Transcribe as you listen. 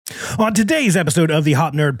On today's episode of the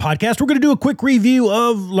Hop Nerd Podcast, we're going to do a quick review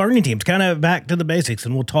of learning teams, kind of back to the basics,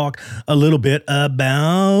 and we'll talk a little bit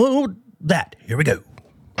about that. Here we go.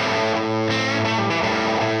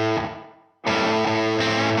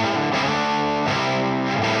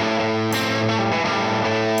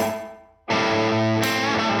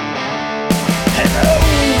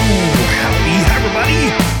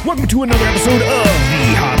 Welcome to another episode of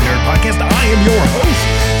the Hop Nerd Podcast. I am your host,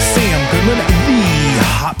 Sam Goodman, the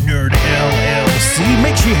Hop Nerd LLC.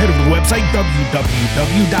 Make sure you head over to the website,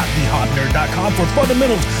 www.thehopnerd.com, for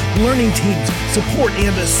fundamentals, learning teams, support,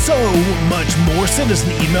 and so much more. Send us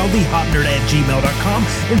an email, thehopnerd@gmail.com,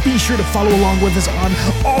 and be sure to follow along with us on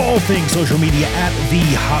all things social media at The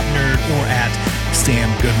Hop Nerd or at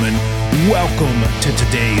Sam Goodman. Welcome to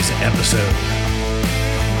today's episode.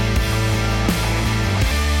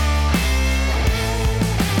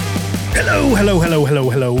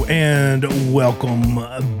 Hello, and welcome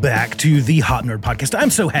back to the Hop Nerd Podcast.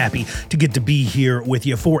 I'm so happy to get to be here with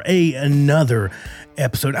you for another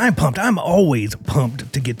episode. I'm pumped. I'm always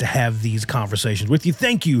pumped to get to have these conversations with you.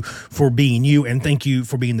 Thank you for being you, and thank you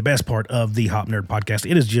for being the best part of the Hop Nerd Podcast.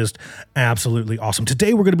 It is just absolutely awesome.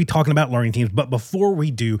 Today, we're going to be talking about learning teams, but before we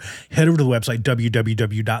do, head over to the website,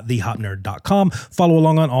 www.thehopnerd.com. Follow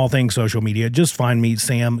along on all things social media. Just find me,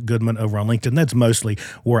 Sam Goodman, over on LinkedIn. That's mostly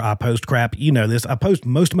where I post crap. You know this. I post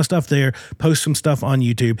most of my stuff there, post some stuff on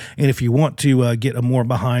YouTube, and if you want to get a more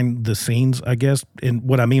behind the scenes, I guess, and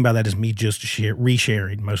what I mean by that is me just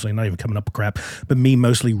resharing, mostly, not even coming up with crap, but me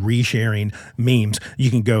mostly resharing memes. You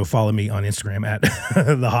can go follow me on Instagram at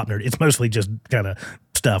the Hop Nerd. It's mostly just kind of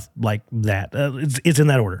stuff like that. It's in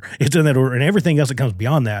that order. It's in that order, and everything else that comes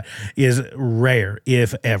beyond that is rare,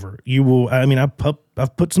 if ever. You will. I mean, I've put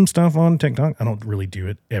some stuff on TikTok. I don't really do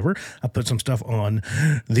it ever. I put some stuff on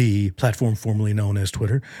the platform formerly known as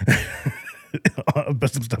Twitter. I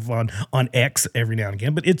put some stuff on X every now and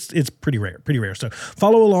again, but it's pretty rare. So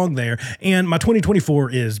follow along there. And my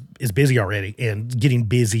 2024 is busy already and getting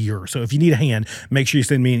busier. So if you need a hand, make sure you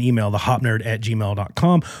send me an email,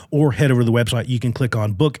 thehopnerd@gmail.com, or head over to the website. You can click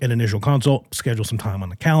on book an initial consult, schedule some time on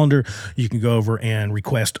the calendar. You can go over and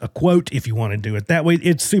request a quote if you want to do it that way.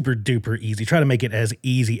 It's super duper easy. Try to make it as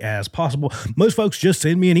easy as possible. Most folks just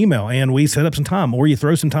send me an email and we set up some time, or you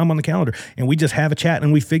throw some time on the calendar and we just have a chat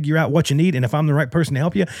and we figure out what you need and if I'm the right person to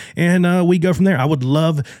help you, and we go from there. I would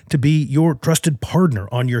love to be your trusted partner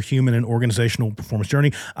on your human and organizational performance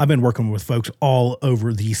journey. I've been working with folks all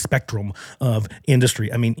over the spectrum of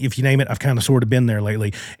industry. I mean, if you name it, I've kind of sort of been there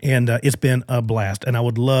lately, and it's been a blast, and I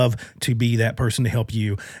would love to be that person to help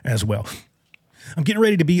you as well. I'm getting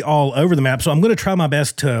ready to be all over the map, so I'm going to try my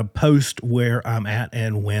best to post where I'm at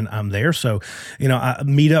and when I'm there. So,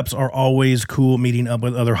 meetups are always cool, meeting up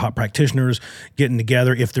with other hop practitioners, getting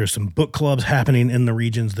together. If there's some book clubs happening in the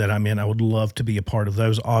regions that I'm in, I would love to be a part of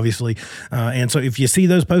those, obviously. And so if you see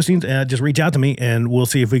those postings, just reach out to me, and we'll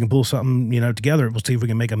see if we can pull something, together. We'll see if we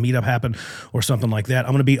can make a meetup happen or something like that.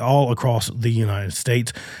 I'm going to be all across the United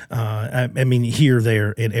States. I mean, here,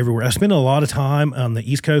 there, and everywhere. I spend a lot of time on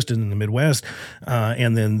the East Coast and in the Midwest.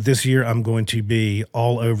 And then this year I'm going to be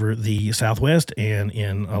all over the Southwest and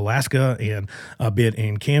in Alaska and a bit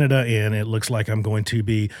in Canada. And it looks like I'm going to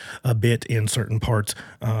be a bit in certain parts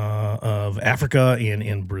of Africa and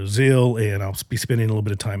in Brazil. And I'll be spending a little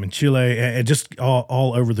bit of time in Chile and just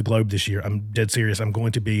all over the globe this year. I'm dead serious. I'm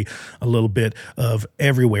going to be a little bit of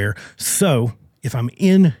everywhere. So if I'm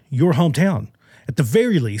in your hometown, at the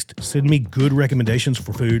very least, send me good recommendations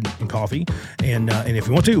for food and coffee. And if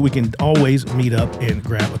you want to, we can always meet up and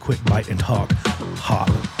grab a quick bite and talk hop.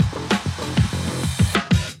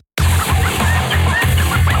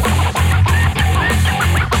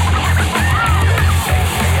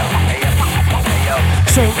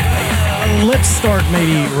 So let's start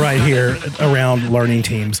maybe right here around learning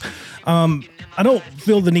teams. I don't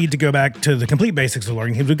feel the need to go back to the complete basics of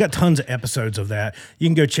learning teams. We've got tons of episodes of that. You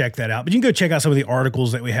can go check that out. But you can go check out some of the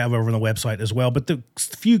articles that we have over on the website as well. But the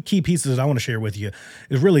few key pieces I want to share with you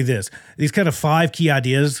is really these kind of 5 key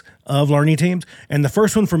ideas of learning teams. And the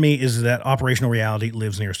first one for me is that operational reality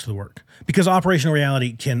lives nearest to the work. Because operational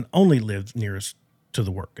reality can only live nearest to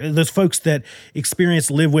the work. Those folks that experience,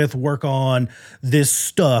 live with, work on this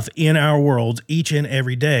stuff in our world each and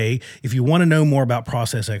every day. If you want to know more about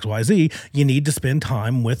Process XYZ, you need to spend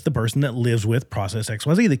time with the person that lives with Process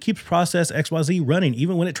XYZ, that keeps Process XYZ running,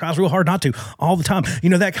 even when it tries real hard not to, all the time.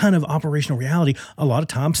 That kind of operational reality a lot of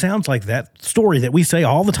times sounds like that story that we say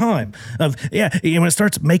all the time of, when it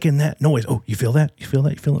starts making that noise. Oh, you feel that? You feel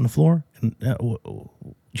that? You feel it on the floor? And,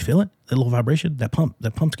 you feel it? that little vibration, that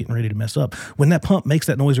pump's getting ready to mess up. When that pump makes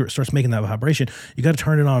that noise or it starts making that vibration, you got to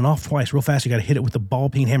turn it on and off twice real fast. You got to hit it with the ball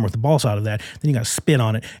peen hammer with the ball side of that. Then you got to spin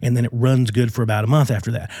on it, and then it runs good for about a month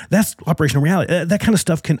after that. That's operational reality. That kind of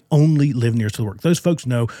stuff can only live nearest to the work. Those folks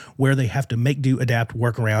know where they have to make do, adapt,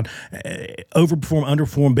 work around, overperform,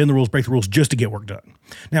 underperform, bend the rules, break the rules just to get work done.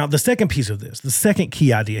 Now, the second piece of this, the second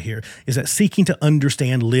key idea here is that seeking to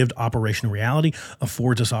understand lived operational reality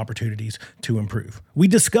affords us opportunities to improve. We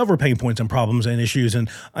discover pain points and problems and issues and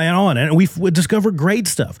on, and we discover great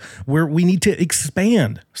stuff where we need to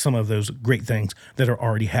expand some of those great things that are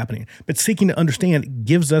already happening. But seeking to understand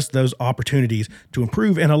gives us those opportunities to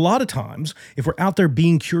improve. And a lot of times, if we're out there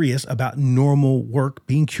being curious about normal work,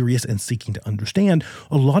 being curious and seeking to understand,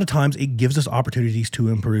 a lot of times it gives us opportunities to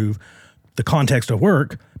improve the context of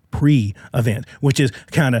work pre-event, which is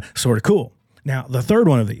kind of sort of cool. Now, the third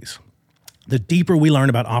one of these, the deeper we learn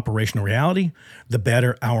about operational reality, the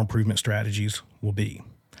better our improvement strategies will be.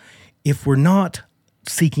 If we're not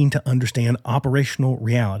seeking to understand operational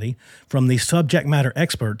reality from the subject matter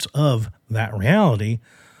experts of that reality,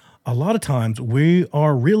 a lot of times we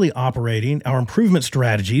are really operating, our improvement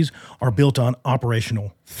strategies are built on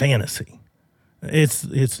operational fantasy.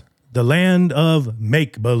 It's the land of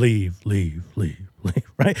make-believe, leave,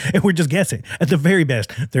 right? And we're just guessing. At the very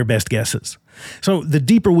best, they're best guesses. So the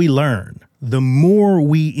deeper we learn, the more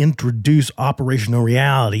we introduce operational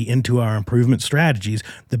reality into our improvement strategies,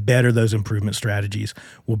 the better those improvement strategies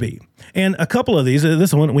will be. And a couple of these,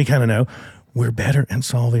 this one we kind of know, we're better at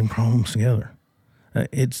solving problems together.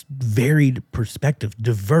 It's varied perspective,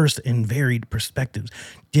 diverse and varied perspectives,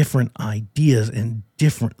 different ideas and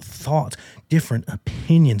different thoughts, different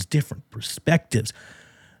opinions, different perspectives.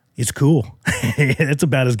 It's cool. It's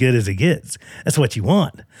about as good as it gets. That's what you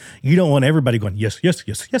want. You don't want everybody going, yes, yes,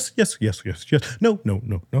 yes, yes, yes, yes, yes, yes. No.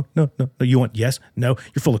 You want yes, no.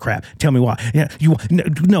 You're full of crap. Tell me why. Yeah, you want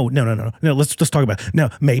no. Let's talk about no.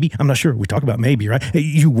 Maybe. I'm not sure. We talk about maybe, right?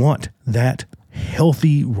 You want that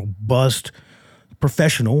healthy, robust,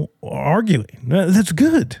 professional arguing. That's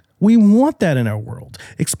good. We want that in our world,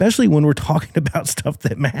 especially when we're talking about stuff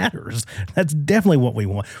that matters. That's definitely what we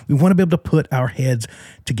want. We want to be able to put our heads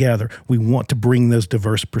together. We want to bring those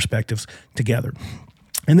diverse perspectives together.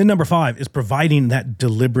 And then number 5 is providing that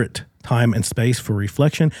deliberate time and space for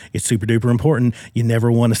reflection. It's super duper important. You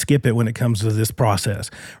never want to skip it when it comes to this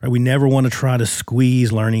process, right? We never want to try to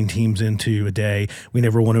squeeze learning teams into a day. We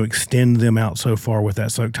never want to extend them out so far with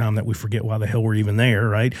that soak time that we forget why the hell we're even there,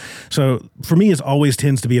 right? So for me, it always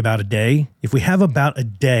tends to be about a day. If we have about a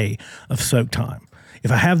day of soak time,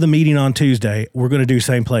 if I have the meeting on Tuesday, we're going to do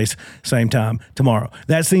same place, same time tomorrow.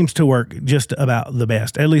 That seems to work just about the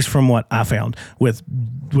best, at least from what I found with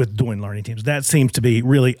doing learning teams. That seems to be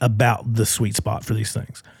really about the sweet spot for these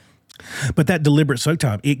things. But that deliberate soak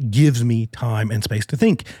time, it gives me time and space to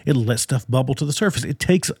think. It lets stuff bubble to the surface. It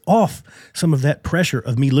takes off some of that pressure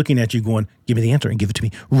of me looking at you going, give me the answer and give it to me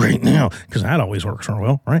right now, because that always works real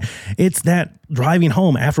well, right? It's that driving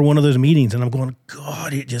home after one of those meetings and I'm going,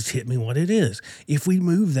 God, it just hit me what it is. If we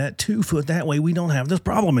move that 2 foot that way, we don't have this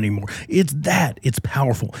problem anymore. It's that. It's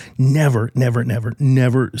powerful. Never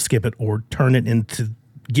skip it or turn it into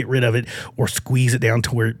get rid of it or squeeze it down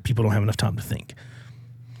to where people don't have enough time to think.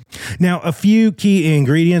 Now, a few key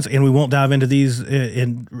ingredients, and we won't dive into these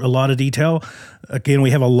in a lot of detail. Again, we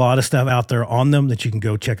have a lot of stuff out there on them that you can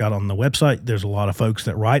go check out on the website. There's a lot of folks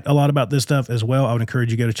that write a lot about this stuff as well. I would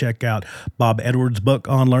encourage you to go to check out Bob Edwards' book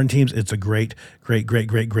on Learn Teams. It's a great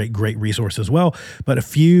resource as well. But a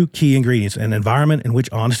few key ingredients: an environment in which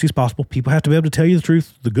honesty is possible. People have to be able to tell you the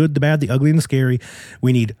truth, the good, the bad, the ugly, and the scary.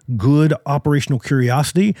 We need good operational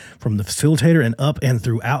curiosity from the facilitator and up and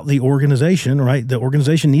throughout the organization, right? The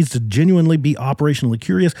organization needs to genuinely be operationally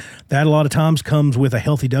curious. That a lot of times comes with a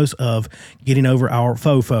healthy dose of getting over our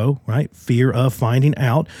FOFO, right? Fear of finding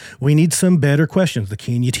out. We need some better questions. The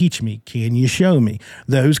can you teach me? Can you show me?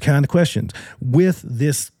 Those kind of questions. With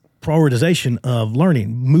this prioritization of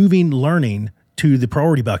learning, moving learning to the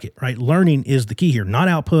priority bucket, right? Learning is the key here. Not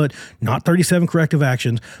output, not 37 corrective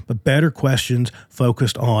actions, but better questions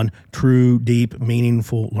focused on true, deep,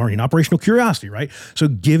 meaningful learning. Operational curiosity, right? So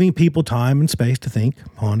giving people time and space to think,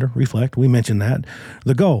 ponder, reflect. We mentioned that.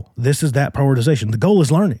 The goal, this is that prioritization. The goal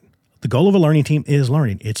is learning. The goal of a learning team is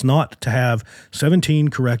learning. It's not to have 17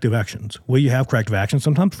 corrective actions. Will you have corrective actions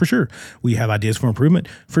sometimes? For sure. Will you have ideas for improvement?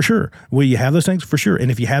 For sure. Will you have those things? For sure. And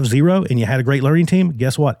if you have 0 and you had a great learning team,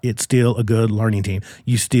 guess what? It's still a good learning team.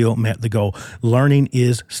 You still met the goal. Learning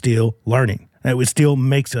is still learning. It still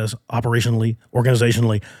makes us operationally,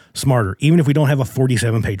 organizationally smarter, even if we don't have a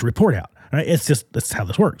 47-page report out. Right? That's how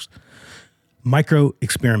this works. Micro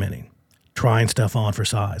experimenting. trying stuff on for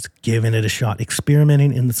size, giving it a shot,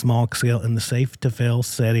 experimenting in the small scale, in the safe to fail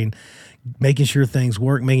setting, making sure things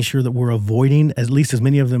work, making sure that we're avoiding at least as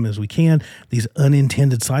many of them as we can, these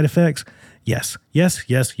unintended side effects. Yes, yes,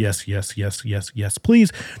 yes, yes, yes, yes, yes, yes,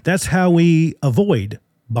 please. That's how we avoid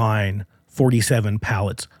buying 47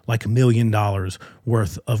 pallets, like $1 million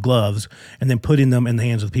worth of gloves, and then putting them in the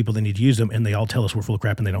hands of the people that need to use them, and they all tell us we're full of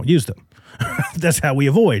crap and they don't use them. That's how we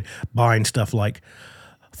avoid buying stuff like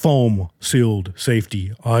foam sealed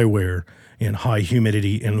safety eyewear in high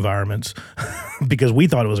humidity environments because we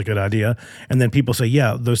thought it was a good idea. And then people say,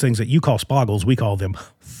 yeah, those things that you call spoggles, we call them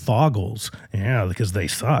foggles. Yeah, because they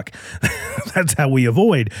suck. That's how we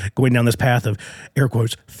avoid going down this path of, air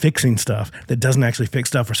quotes, fixing stuff that doesn't actually fix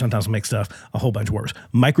stuff or sometimes make stuff a whole bunch worse.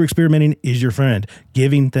 Micro-experimenting is your friend.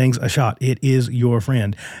 Giving things a shot. It is your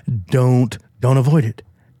friend. Don't avoid it.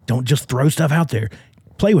 Don't just throw stuff out there.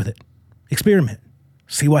 Play with it. Experiment.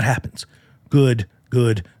 See what happens. Good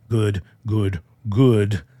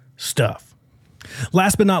stuff.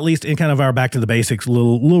 Last but not least, in kind of our back to the basics,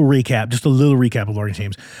 little recap, just a little recap of learning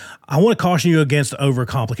teams. I want to caution you against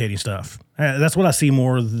overcomplicating stuff. That's what I see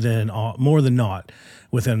more than not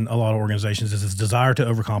within a lot of organizations is this desire to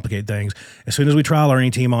overcomplicate things. As soon as we try a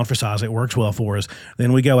learning team on for size, it works well for us.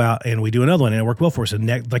 Then we go out and we do another one and it worked well for us. And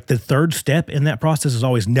like the third step in that process is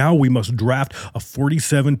always, now we must draft a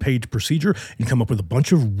 47-page procedure and come up with a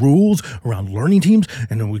bunch of rules around learning teams.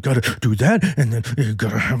 And then we got to do that. And then you got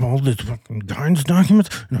to have all this fucking guidance documents.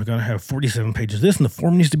 And we got to have 47 pages of this. And the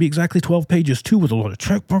form needs to be exactly 12 pages too, with a lot of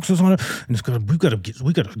check boxes on it. And we got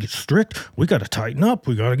to get strict. We got to tighten up.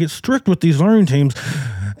 We got to get strict with these learning teams.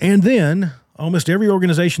 And then almost every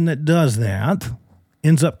organization that does that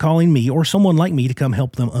ends up calling me or someone like me to come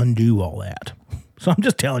help them undo all that. So I'm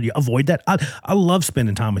just telling you, avoid that. I love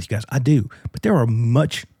spending time with you guys. I do. But there are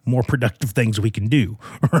much more productive things we can do.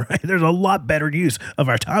 Right? There's a lot better use of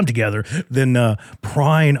our time together than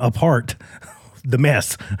prying apart the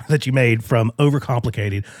mess that you made from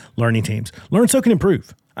overcomplicated learning teams. Learn, soak, and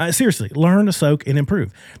improve. Seriously, learn, soak, and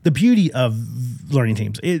improve. The beauty of learning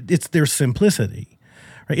teams, it's their simplicity.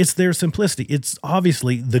 Right? It's their simplicity. It's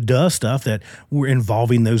obviously the stuff that we're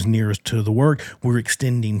involving those nearest to the work. We're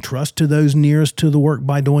extending trust to those nearest to the work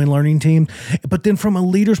by doing learning teams. But then from a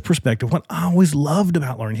leader's perspective, what I always loved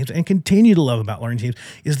about learning teams and continue to love about learning teams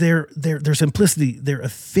is their simplicity, their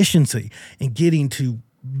efficiency in getting to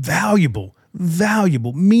valuable,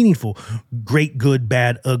 meaningful, great, good,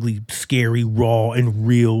 bad, ugly, scary, raw, and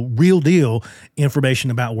real deal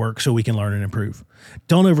information about work so we can learn and improve.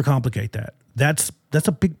 Don't overcomplicate that. That's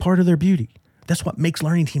a big part of their beauty. That's what makes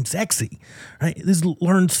learning teams sexy, right? This is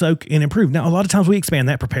learn, soak, and improve. Now, a lot of times we expand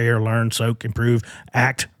that: prepare, learn, soak, improve,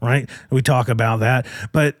 act, right? We talk about that,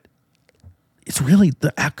 but it's really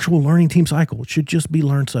the actual learning team cycle. It should just be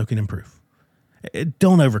learn, soak, and improve.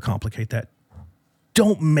 Don't overcomplicate that.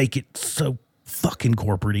 Don't make it so fucking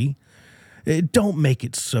corporate-y. Don't make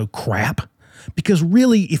it so crap. Because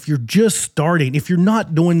really, if you're just starting, if you're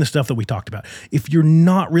not doing the stuff that we talked about, if you're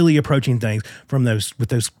not really approaching things from with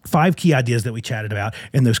those 5 key ideas that we chatted about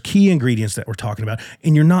and those key ingredients that we're talking about,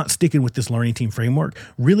 and you're not sticking with this learning team framework,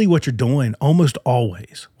 really what you're doing almost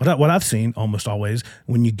always, what I've seen almost always,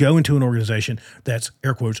 when you go into an organization that's,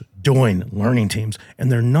 air quotes, doing learning teams,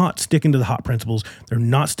 and they're not sticking to the hot principles, they're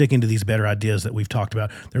not sticking to these better ideas that we've talked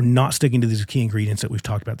about, they're not sticking to these key ingredients that we've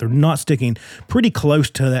talked about, they're not sticking pretty close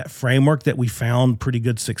to that framework that we found pretty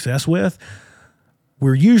good success with,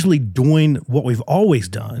 we're usually doing what we've always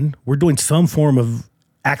done. We're doing some form of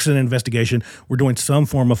accident investigation. We're doing some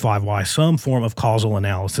form of 5 why, some form of causal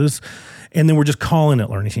analysis. And then we're just calling it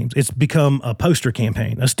learning teams. It's become a poster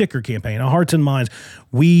campaign, a sticker campaign, a hearts and minds.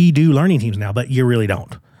 We do learning teams now, but you really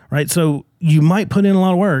don't, right? So you might put in a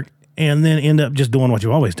lot of work and then end up just doing what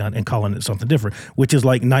you've always done and calling it something different, which is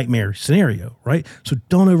like nightmare scenario, right? So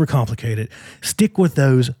don't overcomplicate it. Stick with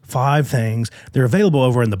those 5 things. They're available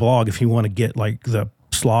over in the blog if you want to get like the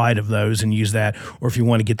slide of those and use that, or if you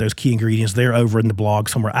want to get those key ingredients, they're over in the blog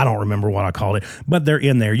somewhere. I don't remember what I called it, but they're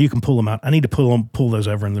in there. You can pull them out. I need to pull those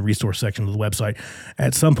over in the resource section of the website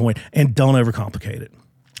at some point, and don't overcomplicate it.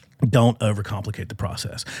 Don't overcomplicate the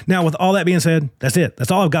process. Now, with all that being said, that's it.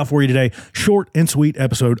 That's all I've got for you today. Short and sweet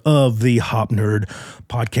episode of the Hop Nerd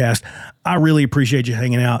podcast. I really appreciate you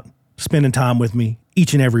hanging out, spending time with me,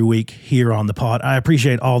 each and every week here on the pod. I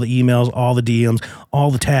appreciate all the emails, all the DMs, all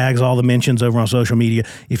the tags, all the mentions over on social media.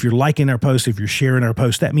 If you're liking our posts, if you're sharing our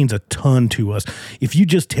posts, that means a ton to us. If you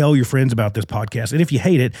just tell your friends about this podcast, and if you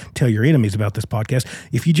hate it, tell your enemies about this podcast.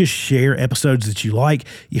 If you just share episodes that you like,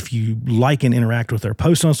 if you like and interact with our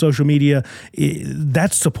posts on social media,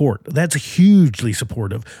 that's support. That's hugely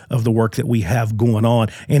supportive of the work that we have going on,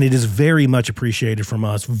 and it is very much appreciated from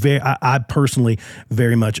us. I personally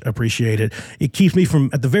very much appreciate it. It keeps me from,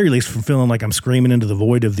 at the very least, from feeling like I'm screaming into the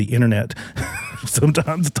void of the internet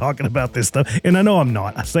sometimes talking about this stuff. And I know I'm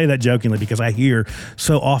not. I say that jokingly because I hear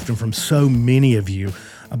so often from so many of you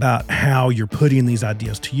about how you're putting these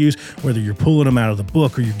ideas to use, whether you're pulling them out of the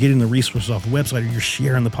book or you're getting the resources off the website or you're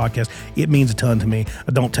sharing the podcast. It means a ton to me.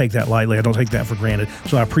 I don't take that lightly. I don't take that for granted.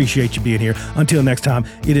 So I appreciate you being here. Until next time,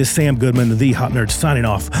 it is Sam Goodman, the Hop Nerd, signing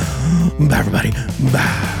off. Bye, everybody.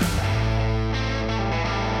 Bye.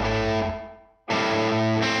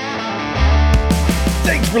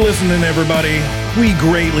 Thanks for listening, everybody. We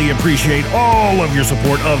greatly appreciate all of your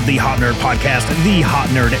support of the Hop Nerd Podcast, the Hop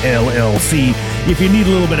Nerd LLC. If you need a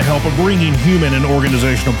little bit of help of bringing human and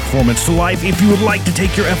organizational performance to life, if you would like to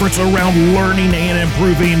take your efforts around learning and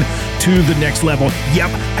improving to the next level, yep,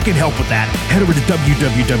 I can help with that. Head over to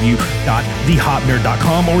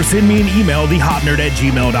www.thehopnerd.com or send me an email,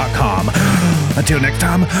 thehopnerd@gmail.com. Until next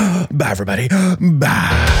time, bye, everybody. Bye.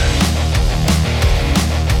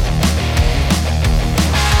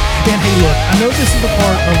 And hey, look, I know this is the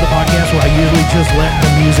part of the podcast where I usually just let the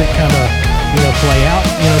music kind of, play out,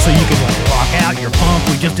 so you can rock out, you're pumped.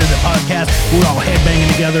 We just did the podcast. We're all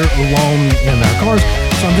headbanging together alone in our cars.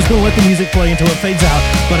 So I'm just going to let the music play until it fades out.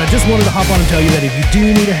 But I just wanted to hop on and tell you that if you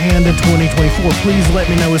do need a hand in 2024, please let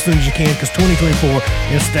me know as soon as you can, because 2024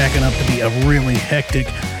 is stacking up to be a really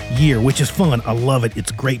hectic year, which is fun. I love it.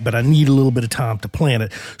 It's great, but I need a little bit of time to plan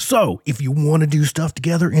it. So if you want to do stuff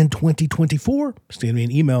together in 2024, send me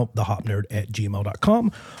an email,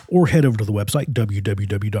 thehopnerd@gmail.com, or head over to the website,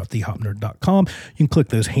 www.thehopnerd.com. You can click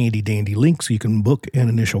those handy dandy links. You can book an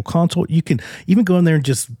initial consult. You can even go in there and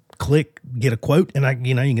just click, get a quote, and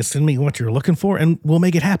you can send me what you're looking for, and we'll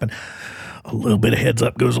make it happen. A little bit of heads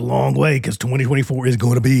up goes a long way, because 2024 is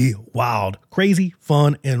going to be wild, crazy,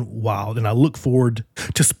 fun, and wild. And I look forward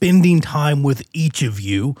to spending time with each of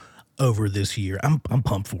you over this year. I'm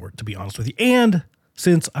pumped for it, to be honest with you. And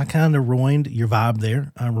since I kind of ruined your vibe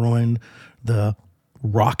there, I ruined the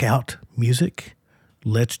rock out music,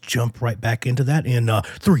 let's jump right back into that in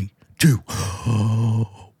 3, 2,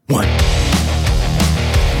 1.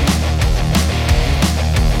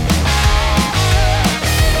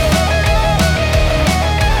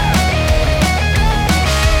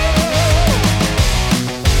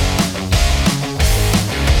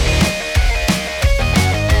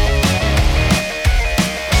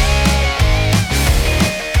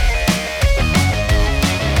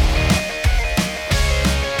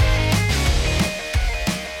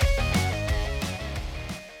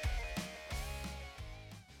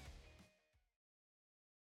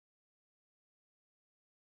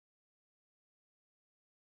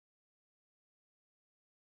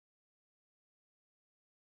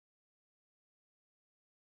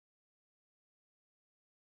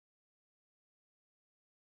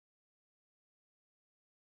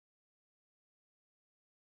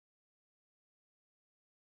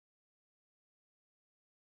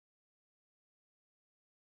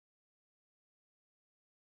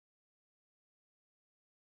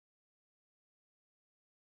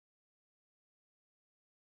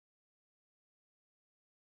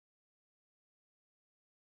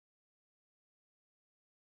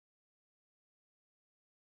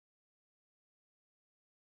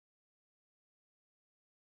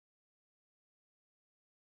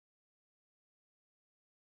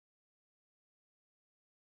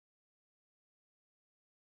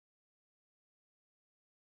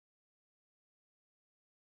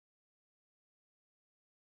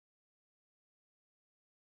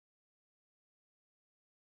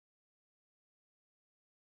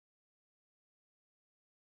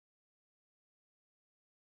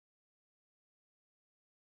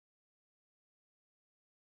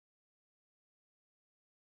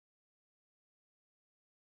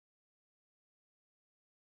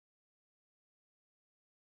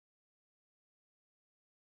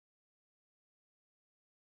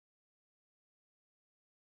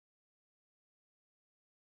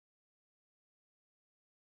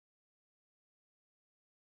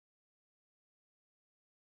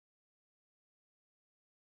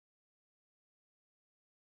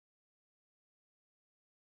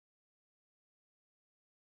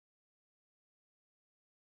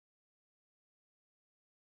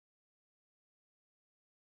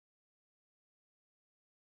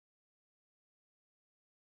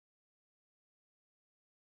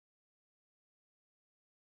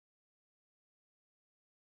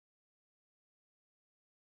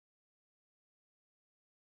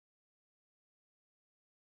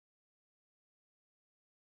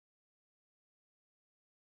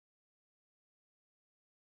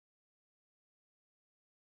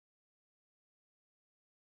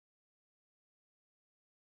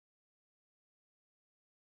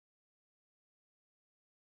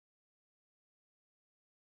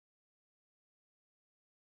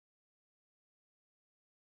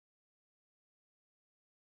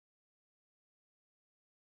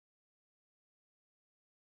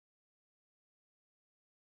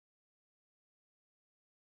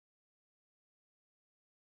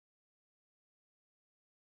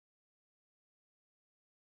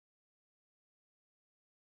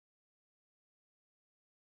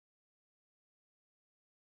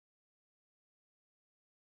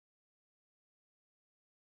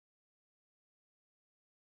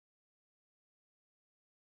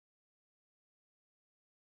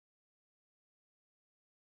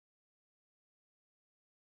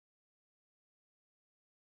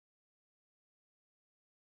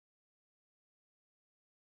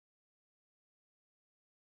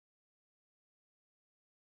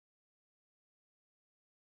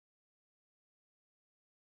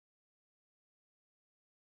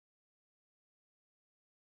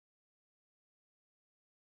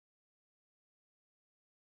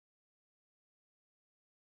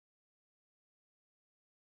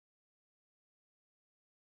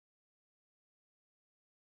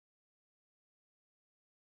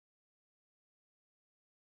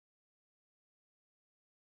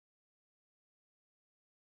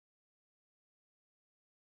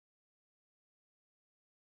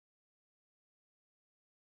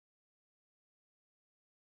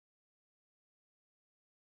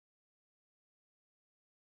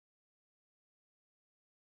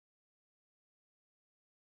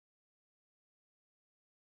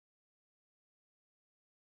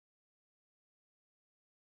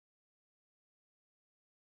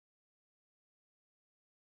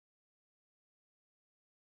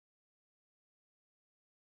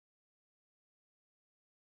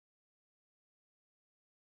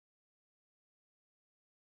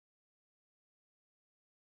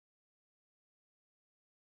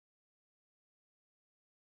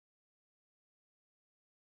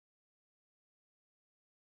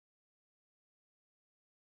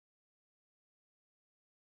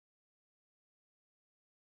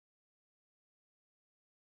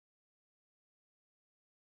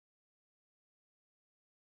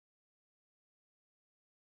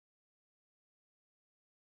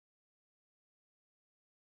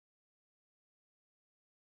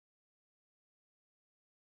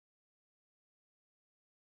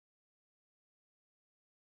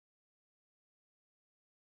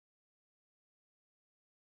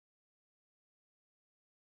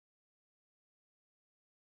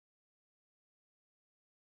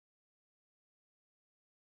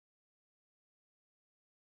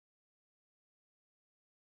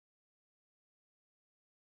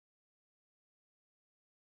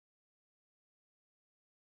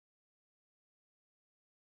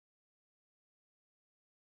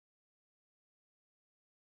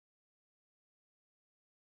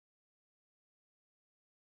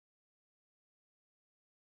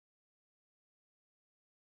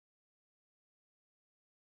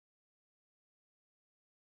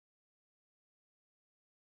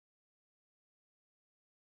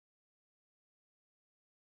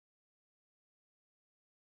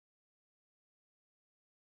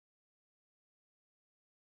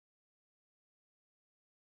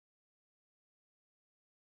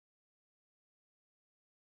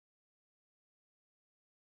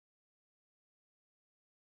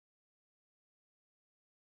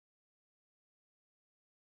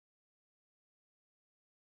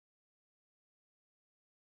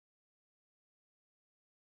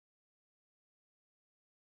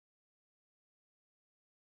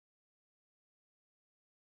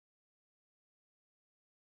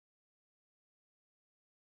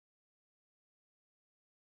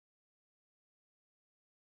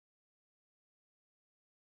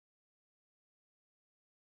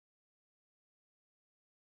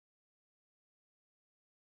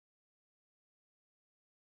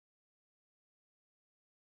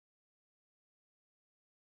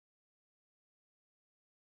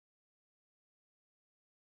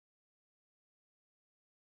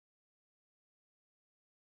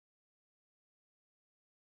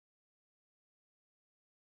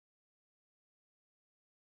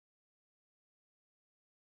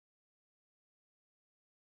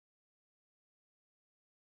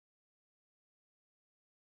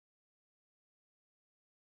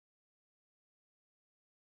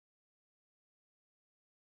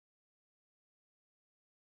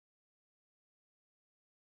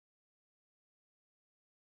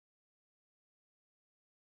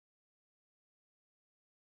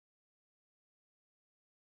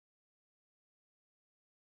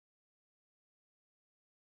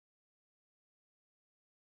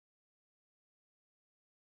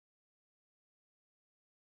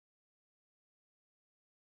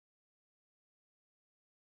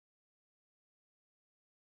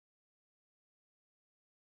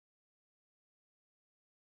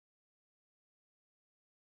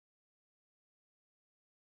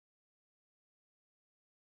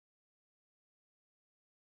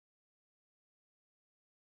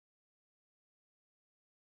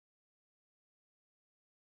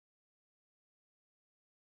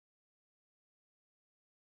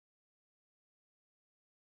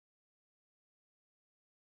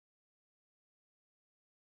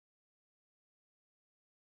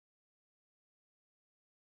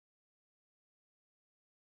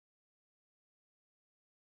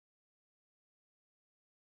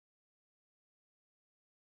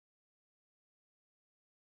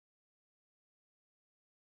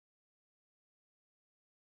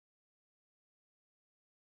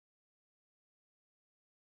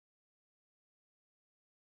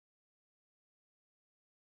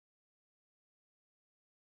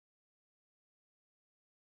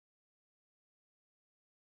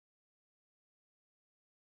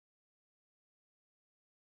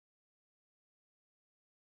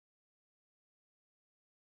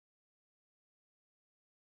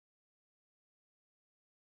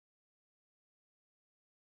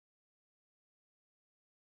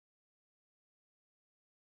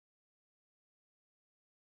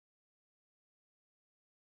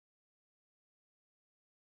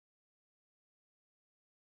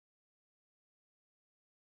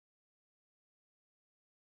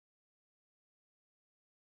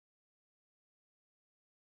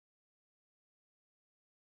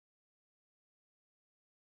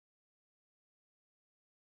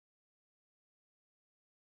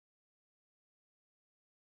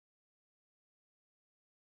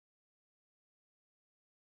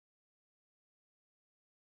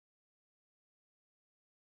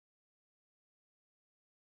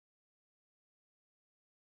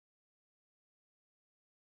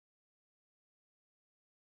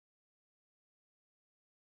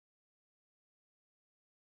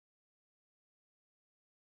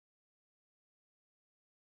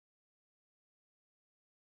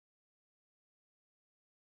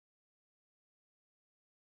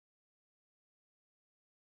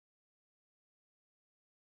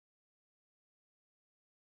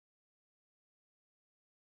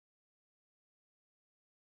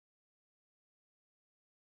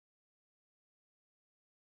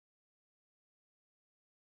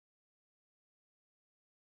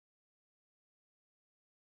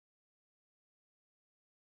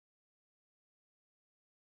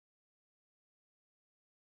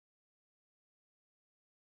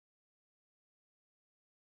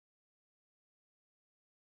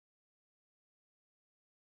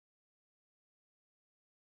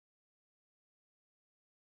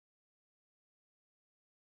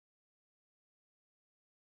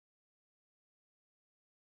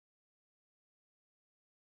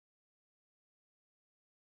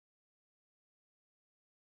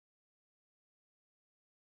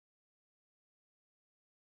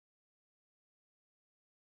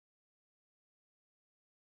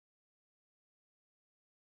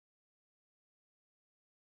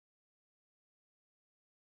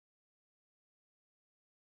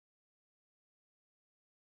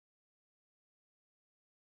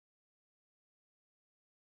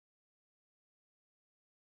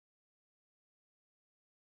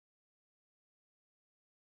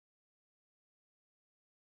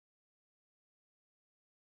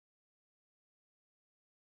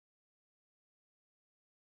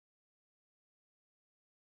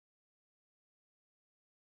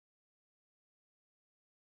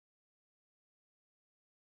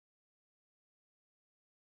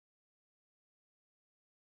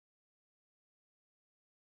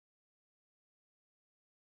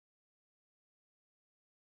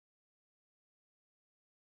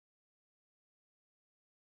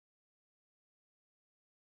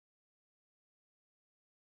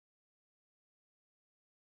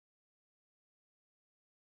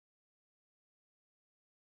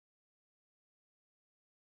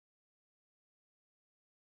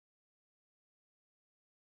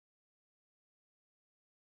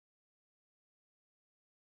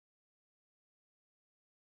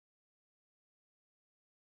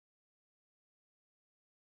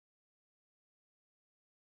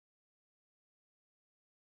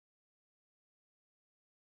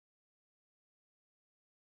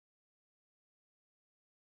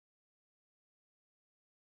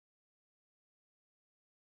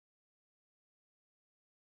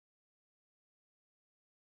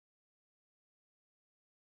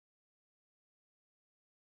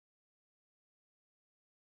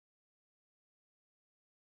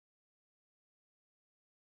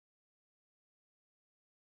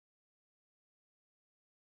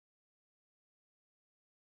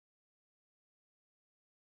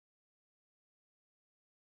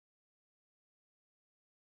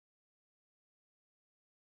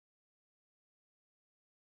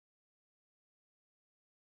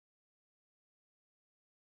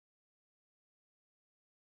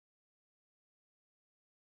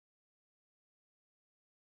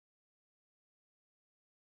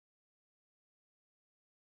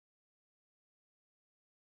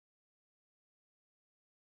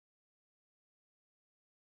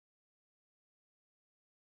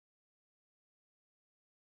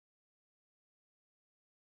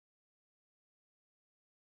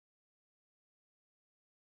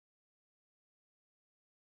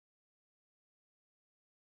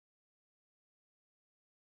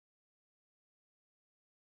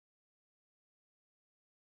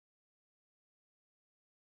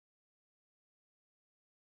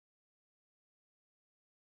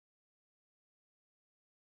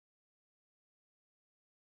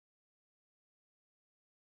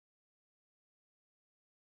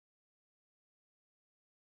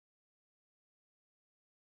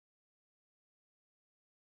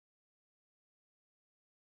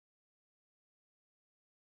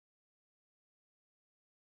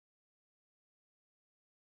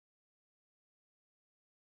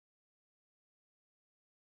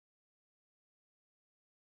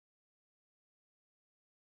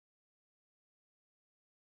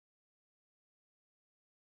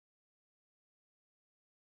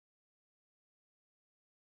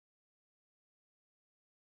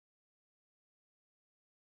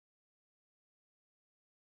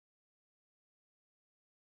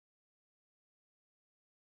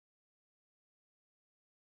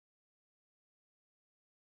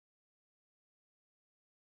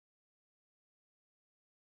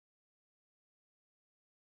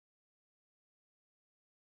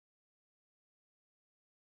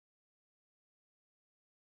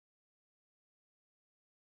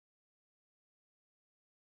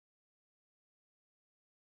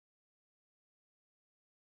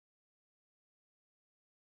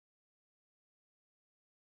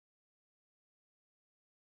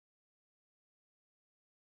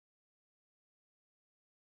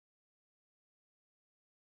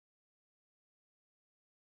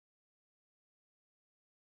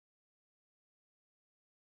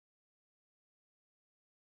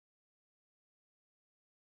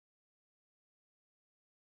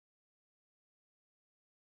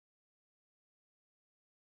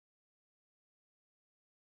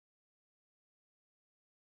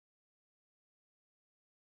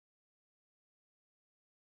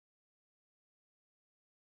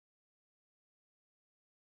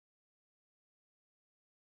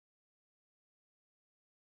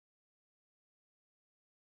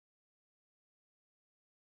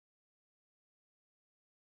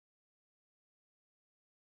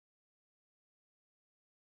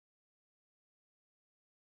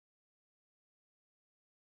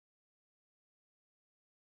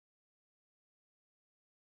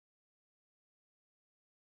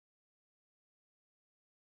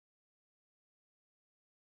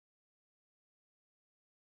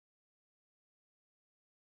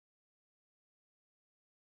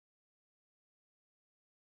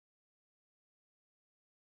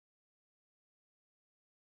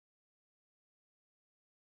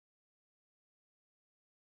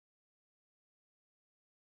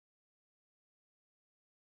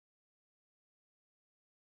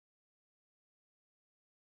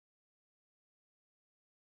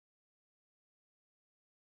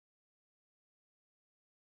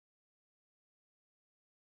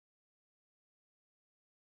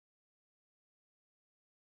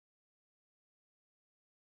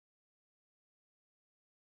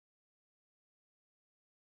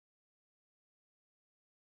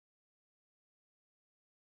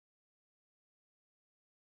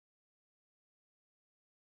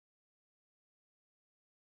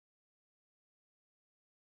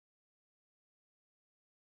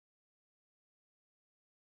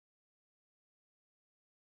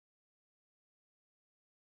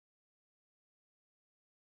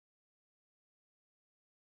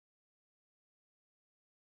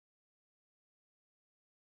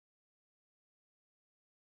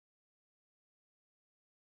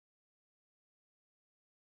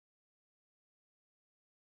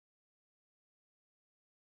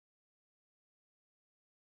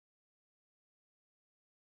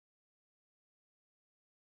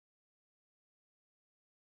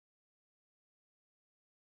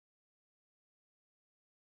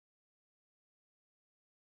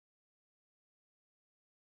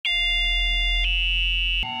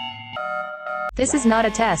 This is not a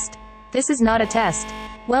test. This is not a test.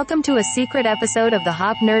 Welcome to a secret episode of the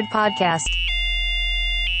Hop Nerd Podcast.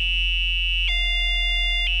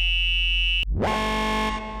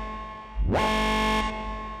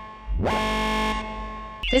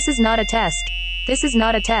 This is not a test. This is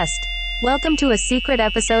not a test. Welcome to a secret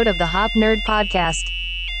episode of the Hop Nerd Podcast.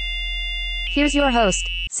 Here's your host,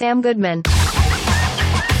 Sam Goodman.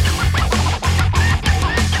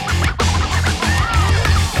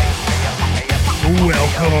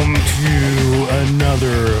 Welcome to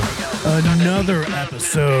another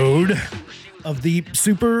episode of the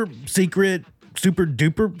super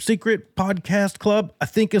duper secret podcast club. I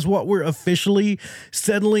think is what we're officially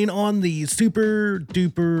settling on, the super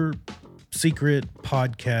duper secret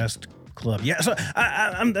podcast club. Yeah, so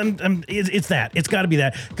it's that. It's got to be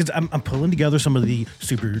that, because I'm pulling together some of the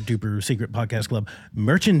super duper secret podcast club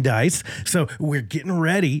merchandise. So we're getting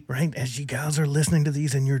ready, right? As you guys are listening to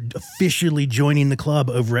these and you're officially joining the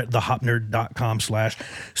club over at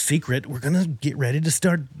thehopnerd.com/secret, we're gonna get ready to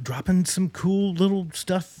start dropping some cool little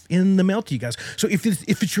stuff in the mail to you guys. So if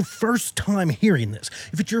it's your first time hearing this,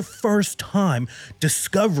 if it's your first time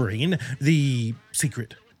discovering the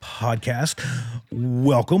secret podcast,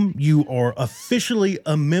 welcome. You are officially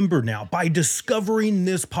a member now. By discovering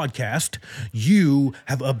this podcast, you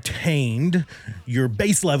have obtained your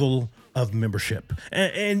base level of membership.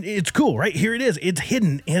 And it's cool, right? Here it is. It's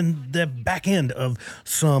hidden in the back end of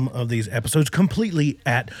some of these episodes, completely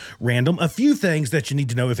at random. A few things that you need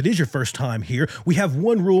to know if it is your first time here. We have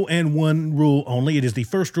one rule and one rule only. It is the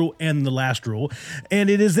first rule and the last rule. And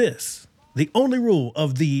it is this: the only rule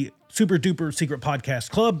of the Super Duper Secret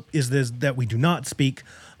Podcast Club is this, that we do not speak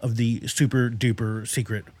of the Super Duper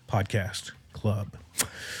Secret Podcast Club.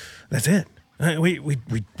 That's it. We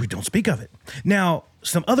don't speak of it. Now,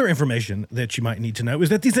 some other information that you might need to know is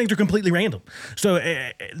that these things are completely random. So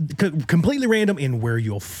completely random in where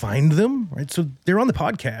you'll find them, right? So they're on the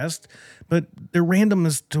podcast, but they're random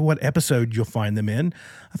as to what episode you'll find them in.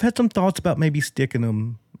 I've had some thoughts about maybe sticking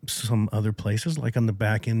them some other places, like on the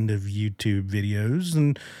back end of YouTube videos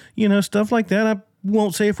and, stuff like that. I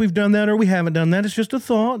won't say if we've done that or we haven't done that. It's just a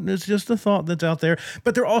thought. It's just a thought that's out there.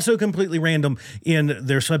 But they're also completely random in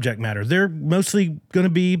their subject matter. They're mostly going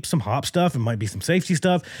to be some hop stuff. It might be some safety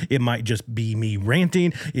stuff. It might just be me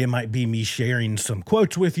ranting. It might be me sharing some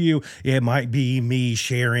quotes with you. It might be me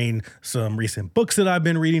sharing some recent books that I've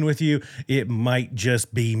been reading with you. It might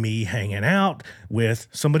just be me hanging out with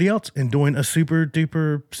somebody else and doing a super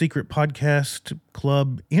duper secret podcast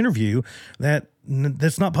club interview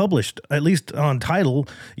that's not published, at least on title,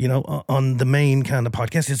 on the main kind of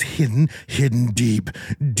podcast. It's hidden deep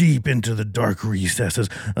into the dark recesses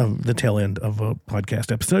of the tail end of a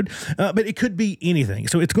podcast episode. But it could be anything.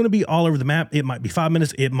 So it's going to be all over the map. It might be 5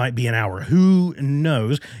 minutes. It might be an hour. Who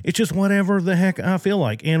knows? It's just whatever the heck I feel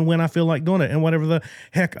like and when I feel like doing it and whatever the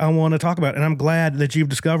heck I want to talk about. And I'm glad that you've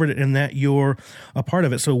discovered it and that you're a part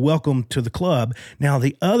of it. So welcome to the club. Now,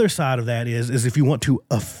 the other side of that is if you want to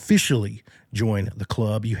officially join the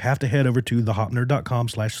club, you have to head over to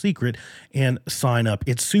thehopnerd.com/secret and sign up.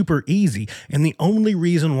 It's super easy. And the only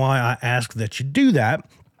reason why I ask that you do that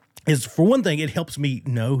is, for one thing, it helps me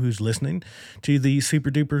know who's listening to the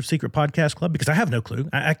Super Duper Secret Podcast Club, because I have no clue.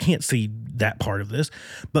 I can't see that part of this.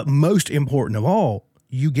 But most important of all,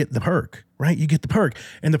 you get the perk, right? You get the perk.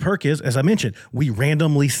 And the perk is, as I mentioned, we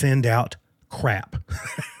randomly send out crap,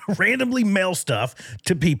 randomly mail stuff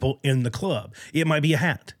to people in the club. It might be a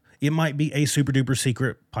hat. It might be a Super Duper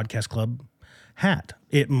Secret Podcast Club hat.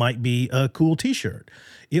 It might be a cool t-shirt.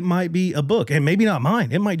 It might be a book, and maybe not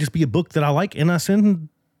mine. It might just be a book that I like, and I send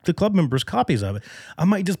the club members copies of it. I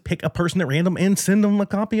might just pick a person at random and send them a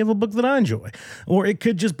copy of a book that I enjoy. Or it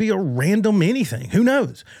could just be a random anything. Who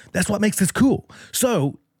knows? That's what makes this cool.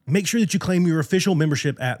 So make sure that you claim your official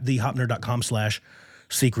membership at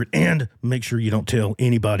thehopnerd.com/secret, and make sure you don't tell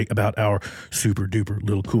anybody about our super duper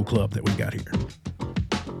little cool club that we got here.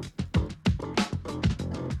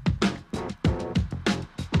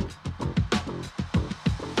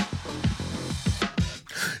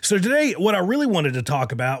 So today, what I really wanted to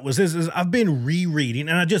talk about was this: I've been rereading,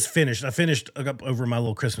 and I finished over my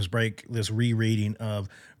little Christmas break, this rereading of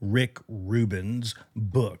Rick Rubin's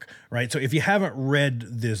book, right? So if you haven't read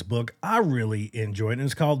this book, I really enjoyed it. And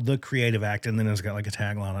it's called The Creative Act, and then it's got like a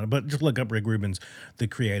tagline on it, but just look up Rick Rubin's The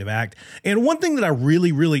Creative Act. And one thing that I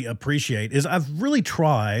really, really appreciate is I've really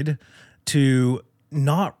tried to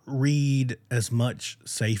not read as much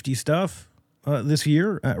safety stuff this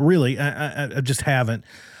year. Really, I just haven't.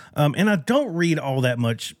 And I don't read all that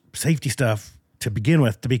much safety stuff to begin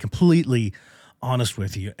with, to be completely honest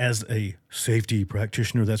with you, as a safety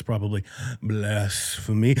practitioner, that's probably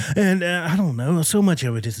blasphemy. And I don't know, so much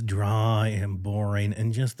of it is dry and boring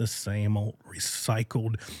and just the same old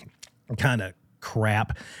recycled kind of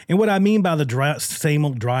crap. And what I mean by the same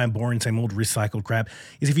old dry and boring, same old recycled crap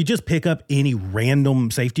is if you just pick up any random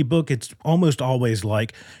safety book, it's almost always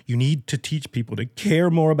like you need to teach people to care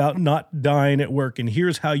more about not dying at work. And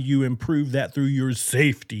here's how you improve that through your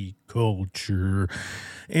safety culture.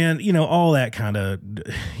 And, all that kind of,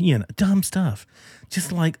 dumb stuff.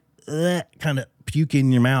 Just like kind of puke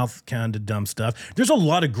in your mouth kind of dumb stuff. There's a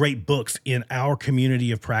lot of great books in our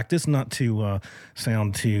community of practice, not to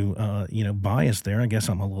sound too, biased there. I guess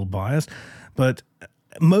I'm a little biased, but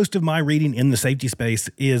most of my reading in the safety space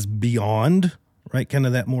is beyond, right? Kind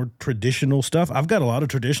of that more traditional stuff. I've got a lot of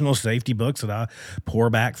traditional safety books that I pour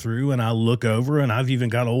back through and I look over, and I've even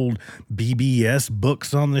got old BBS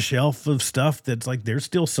books on the shelf of stuff that's like, there's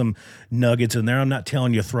still some nuggets in there. I'm not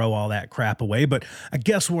telling you throw all that crap away, but I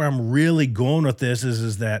guess where I'm really going with this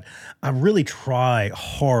is that I really try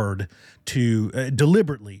hard to,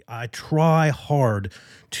 deliberately, I try hard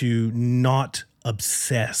to not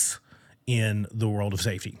obsess in the world of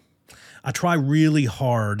safety. I try really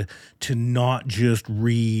hard to not just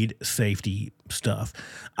read safety stuff.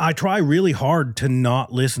 I try really hard to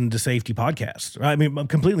not listen to safety podcasts. I mean, I'm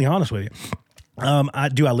completely honest with you.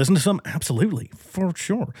 Do I listen to some? Absolutely, for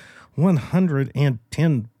sure.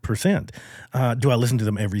 110%. Do I listen to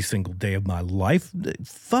them every single day of my life?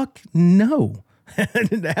 Fuck no.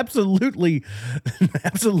 Absolutely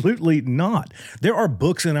not. There are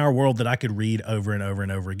books in our world that I could read over and over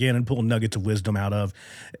and over again and pull nuggets of wisdom out of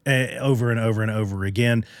over and over and over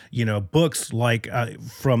again. Books like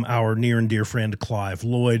from our near and dear friend Clive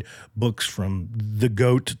Lloyd, books from the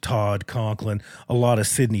GOAT Todd Conklin, a lot of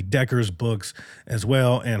Sidney Decker's books as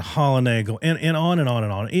well, and Hollenagel, and on and on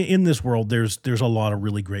and on. In this world, there's a lot of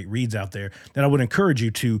really great reads out there that I would encourage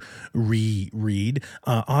you to reread.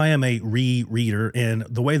 I am a rereader. And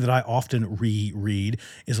the way that I often reread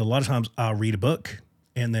is a lot of times I'll read a book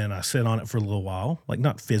and then I sit on it for a little while, like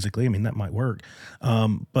not physically. I mean, that might work.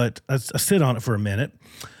 But I sit on it for a minute,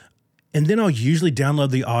 and then I'll usually download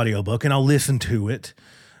the audiobook and I'll listen to it.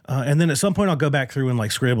 And then at some point I'll go back through and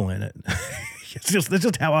like scribble in it. That's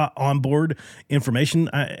just how I onboard information.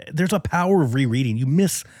 There's a power of rereading. You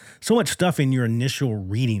miss so much stuff in your initial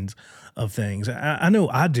readings of things. I know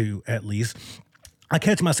I do, at least. I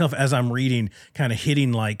catch myself as I'm reading kind of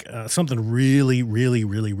hitting like something really, really,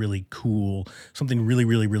 really, really cool, something really,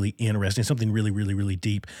 really, really interesting, something really, really, really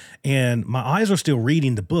deep. And my eyes are still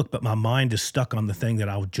reading the book, but my mind is stuck on the thing that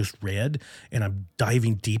I just read, and I'm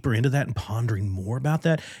diving deeper into that and pondering more about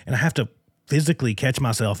that. And I have to physically catch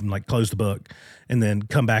myself and like close the book and then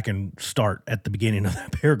come back and start at the beginning of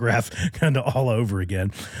that paragraph kind of all over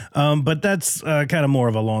again. But that's kind of more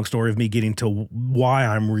of a long story of me getting to why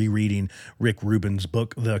I'm rereading Rick Rubin's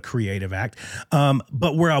book, The Creative Act.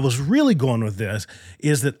 But where I was really going with this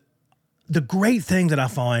is that the great thing that I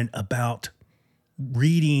find about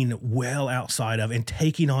reading well outside of and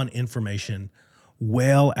taking on information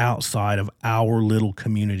well outside of our little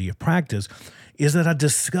community of practice is that I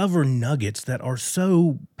discover nuggets that are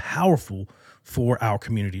so powerful for our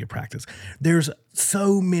community of practice. There's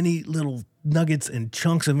so many little nuggets and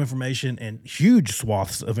chunks of information and huge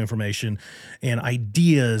swaths of information and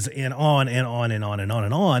ideas and on and on and on and on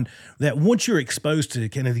and on that once you're exposed to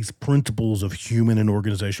kind of these principles of human and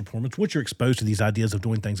organizational performance, once you're exposed to these ideas of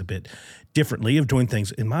doing things a bit differently, of doing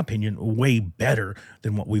things, in my opinion, way better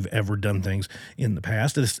than what we've ever done things in the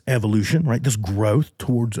past, this evolution, right? This growth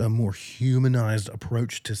towards a more humanized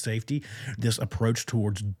approach to safety, this approach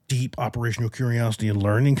towards deep operational curiosity and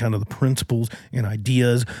learning, kind of the principles and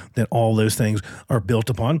ideas that all those things are built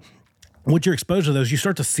upon. Once you're exposed to those, you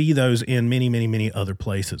start to see those in many, many, many other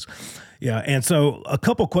places. Yeah, and so a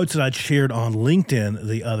couple quotes that I'd shared on LinkedIn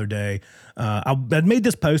the other day, I'd made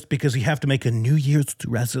this post because you have to make a New Year's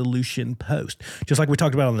resolution post. Just like we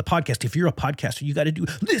talked about on the podcast, if you're a podcaster, you got to do,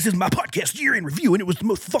 this is my podcast year in review, and it was the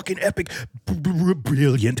most fucking epic,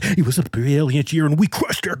 brilliant. It was a brilliant year, and we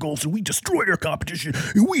crushed our goals, and we destroyed our competition,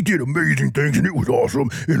 and we did amazing things, and it was awesome,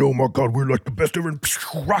 and oh my God, we're like the best ever, and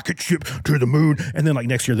rocket ship to the moon, and then like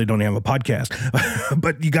next year they don't have a podcast.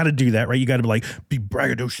 But you got to do that, right? You got to be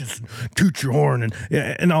braggadocious, and toot your horn,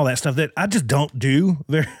 and all that stuff that I just don't do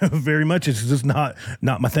very much. It's just not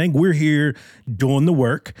my thing. We're here doing the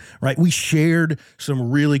work, right? We shared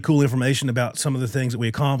some really cool information about some of the things that we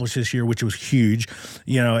accomplished this year, which was huge.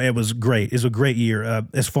 It was great. It was a great year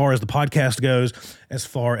as far as the podcast goes, as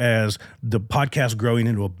far as the podcast growing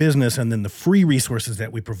into a business, and then the free resources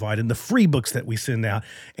that we provide and the free books that we send out,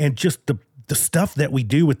 and just the the stuff that we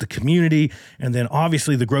do with the community, and then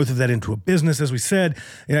obviously the growth of that into a business, as we said,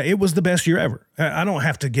 it was the best year ever. I don't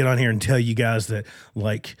have to get on here and tell you guys that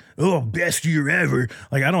like, oh, best year ever.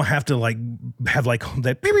 Like, I don't have to like have like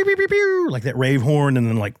that pew, pew, pew, pew, pew, like that rave horn and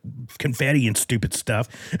then like confetti and stupid stuff.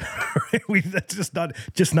 That's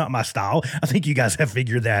just not my style. I think you guys have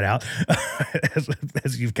figured that out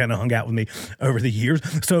as you've kind of hung out with me over the years.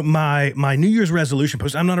 So my New Year's resolution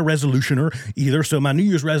post, I'm not a resolutioner either. So my New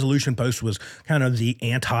Year's resolution post was kind of the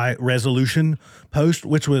anti-resolution post,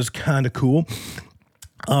 which was kind of cool.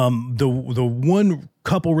 The one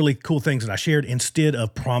couple really cool things that I shared instead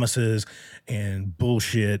of promises and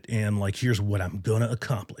bullshit and like, here's what I'm going to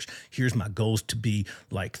accomplish. Here's my goals to be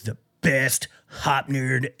like the best hop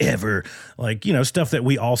nerd ever. Like, you know, stuff that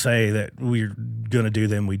we all say that we're going to do,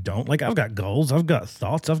 then we don't. Like, I've got goals. I've got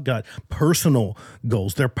thoughts. I've got personal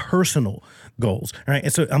goals. They're personal goals. All right.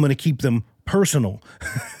 And so I'm going to keep them personal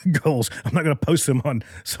goals. I'm not going to post them on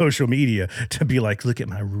social media to be like, look at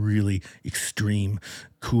my really extreme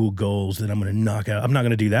cool goals that I'm going to knock out. I'm not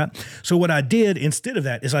going to do that. So what I did instead of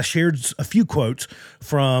that is I shared a few quotes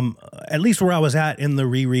from at least where I was at in the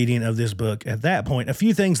rereading of this book at that point, a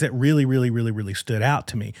few things that really stood out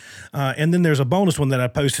to me. And then there's a bonus one that I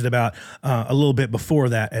posted about a little bit before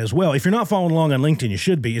that as well. If you're not following along on LinkedIn, you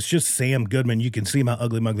should be. It's just Sam Goodman. You can see my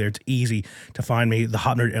ugly mug there. It's easy to find me. The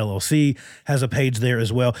Hop Nerd LLC has a page there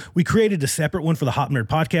as well. We created a separate one for the Hop Nerd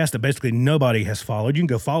podcast that basically nobody has followed. You can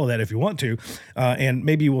go follow that if you want to. And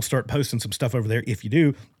maybe we'll start posting some stuff over there if you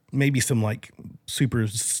do. Maybe some like super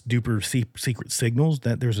duper secret signals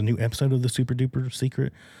that there's a new episode of the super duper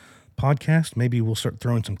secret podcast. Maybe we'll start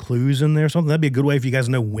throwing some clues in there or something. That'd be a good way if you guys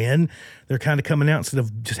know when they're kind of coming out instead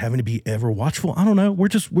of just having to be ever watchful. I don't know.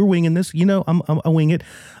 We're winging this. You know, I wing it.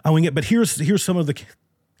 But here's some of the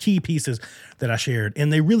key pieces that I shared,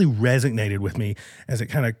 and they really resonated with me as it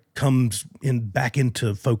kind of comes back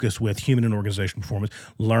into focus with human and organizational performance,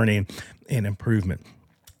 learning, and improvement.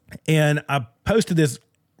 And I posted this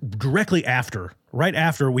directly right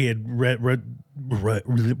after we had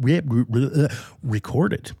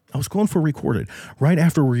recorded. I was going for recorded. Right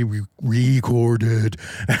after we recorded.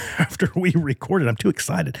 After we recorded. I'm too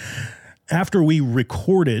excited. After we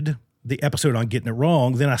recorded the episode on getting it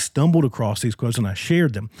wrong, then I stumbled across these quotes and I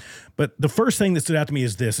shared them. But the first thing that stood out to me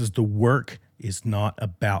is the work is not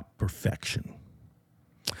about perfection.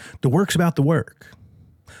 The work's about the work.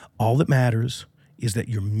 All that matters is that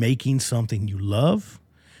you're making something you love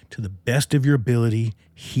to the best of your ability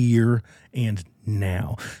here and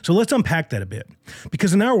now. So let's unpack that a bit,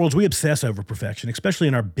 because in our worlds, we obsess over perfection, especially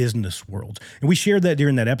in our business worlds. And we shared that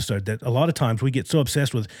during that episode, that a lot of times we get so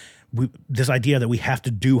obsessed with this idea that we have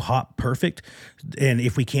to do hop perfect. And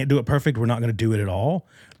if we can't do it perfect, we're not going to do it at all.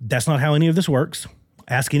 That's not how any of this works.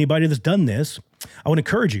 Ask anybody that's done this. I would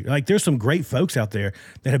encourage you. Like, there's some great folks out there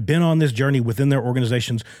that have been on this journey within their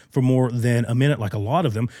organizations for more than a minute, like a lot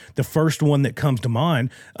of them. The first one that comes to mind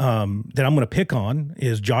that I'm going to pick on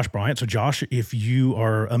is Josh Bryant. So Josh, if you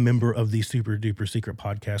are a member of the Super Duper Secret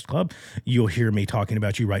Podcast Club, you'll hear me talking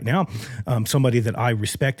about you right now. Somebody that I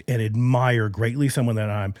respect and admire greatly, someone that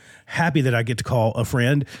I'm happy that I get to call a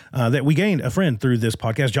friend, that we gained a friend through this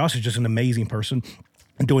podcast. Josh is just an amazing person,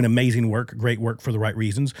 doing amazing work, great work for the right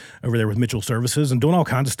reasons over there with Mitchell Services, and doing all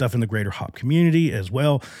kinds of stuff in the greater Hop community as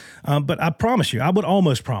well. But I would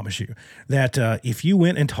almost promise you that if you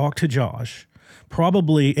went and talked to Josh,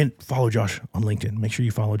 probably, and follow Josh on LinkedIn, make sure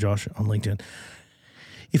you follow Josh on LinkedIn.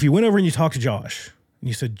 If you went over and you talked to Josh and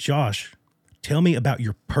you said, Josh, tell me about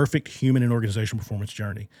your perfect human and organizational performance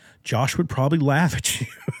journey, Josh would probably laugh at you.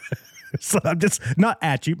 So I'm just not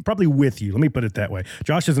at you, probably with you. Let me put it that way.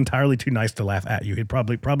 Josh is entirely too nice to laugh at you. He'd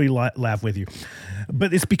probably laugh with you.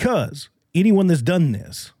 But it's because anyone that has done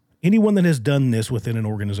this within an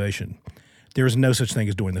organization, there is no such thing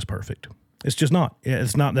as doing this perfect. It's just not.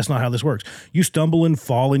 That's not how this works. You stumble and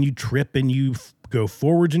fall and you trip and you go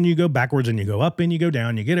forwards and you go backwards and you go up and you go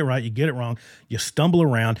down. You get it right, you get it wrong. You stumble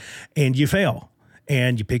around and you fail.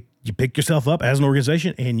 And you pick yourself up as an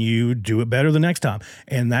organization and you do it better the next time.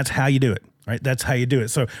 And that's how you do it, right? That's how you do it.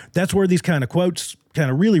 So that's where these kind of quotes kind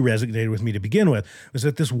of really resonated with me to begin with, is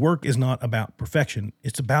that this work is not about perfection.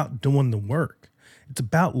 It's about doing the work. It's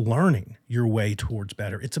about learning your way towards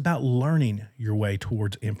better. It's about learning your way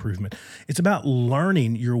towards improvement. It's about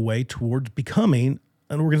learning your way towards becoming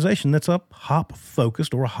an organization that's a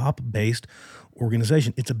hop-focused or a hop-based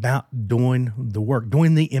organization. It's about doing the work,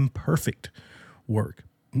 doing the imperfect work.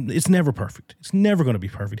 It's never perfect. It's never going to be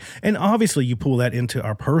perfect. And obviously you pull that into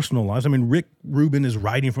our personal lives. I mean, Rick Rubin is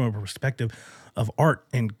writing from a perspective of art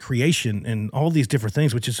and creation and all these different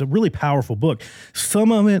things, which is a really powerful book.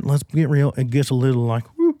 Some of it, let's get real, it gets a little like,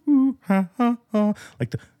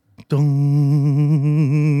 like the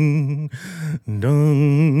dung,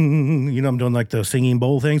 dung. You know, I'm doing like the singing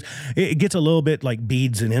bowl things. It gets a little bit like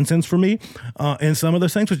beads and incense for me. And some of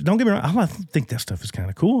those things, which don't get me wrong, I think that stuff is kind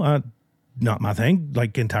of cool. Not my thing,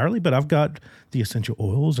 like entirely, but I've got the essential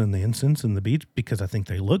oils and the incense and the beads because I think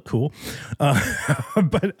they look cool.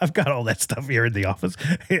 But I've got all that stuff here in the office.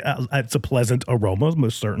 It's a pleasant aroma,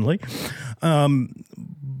 most certainly.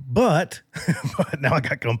 But now I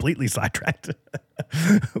got completely sidetracked.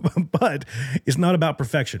 But it's not about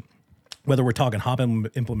perfection. Whether we're talking hop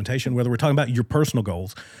implementation, whether we're talking about your personal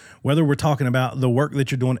goals, whether we're talking about the work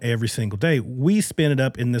that you're doing every single day, we spin it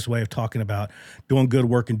up in this way of talking about doing good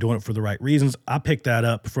work and doing it for the right reasons. I picked that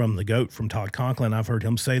up from the GOAT, from Todd Conklin. I've heard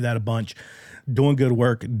him say that a bunch. Doing good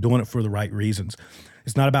work, doing it for the right reasons.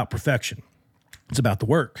 It's not about perfection. It's about the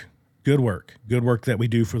work work that we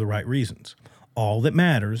do for the right reasons. All that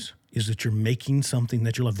matters is that you're making something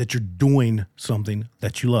that you love, that you're doing something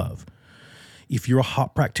that you love. If you're a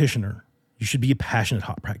hop practitioner, you should be a passionate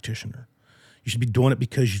hop practitioner. You should be doing it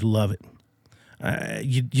because you love it.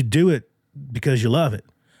 You do it because you love it,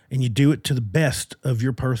 and you do it to the best of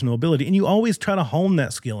your personal ability. And you always try to hone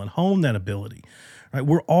that skill and hone that ability. Right?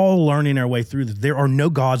 We're all learning our way through this. There are no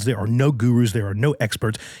gods, there are no gurus, there are no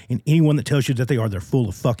experts, and anyone that tells you that they are, they're full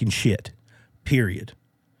of fucking shit. Period.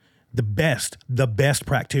 The best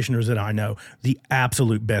practitioners that I know, the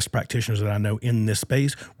absolute best practitioners that I know in this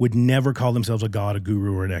space would never call themselves a god, a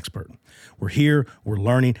guru, or an expert. We're here, we're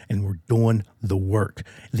learning, and we're doing the work,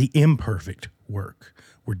 the imperfect work.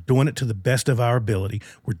 We're doing it to the best of our ability.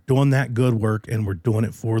 We're doing that good work, and we're doing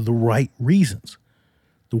it for the right reasons.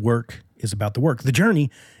 The work is about the work. The journey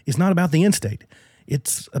is not about the end state.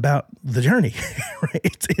 It's about the journey,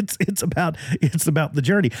 right? It's about the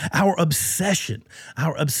journey. Our obsession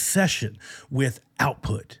with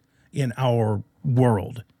output in our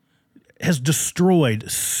world has destroyed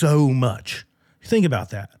so much. Think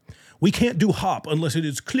about that. We can't do hop unless it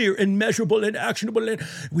is clear and measurable and actionable, and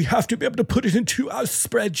we have to be able to put it into our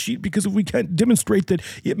spreadsheet, because if we can't demonstrate that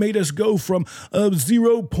it made us go from a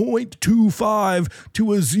 0.25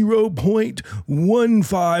 to a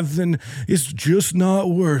 0.15, then it's just not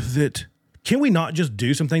worth it. Can we not just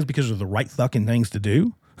do some things because they're the right fucking things to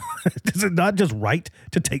do? Is it not just right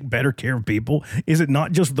to take better care of people? Is it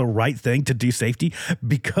not just the right thing to do safety?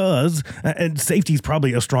 Because, and safety is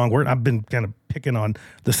probably a strong word. I've been kind of picking on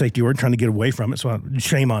the safety word, trying to get away from it. So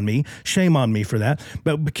shame on me for that.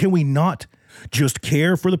 But can we not just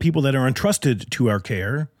care for the people that are entrusted to our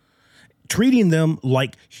care, treating them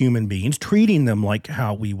like human beings, treating them like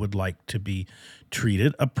how we would like to be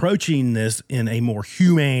treated, approaching this in a more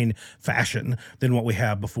humane fashion than what we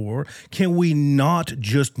have before? Can we not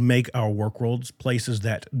just make our work worlds places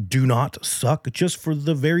that do not suck just for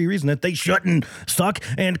the very reason that they shouldn't suck?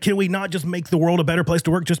 And can we not just make the world a better place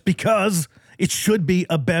to work just because it should be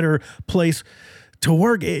a better place to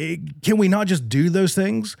work? Can we not just do those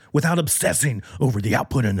things without obsessing over the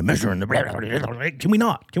output and the measure and the blah, blah, blah? Can we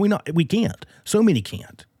not? We can't. So many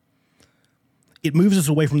can't. It moves us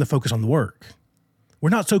away from the focus on the work. We're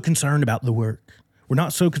not so concerned about the work. We're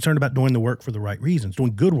not so concerned about doing the work for the right reasons,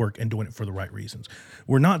 doing good work and doing it for the right reasons.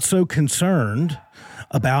 We're not so concerned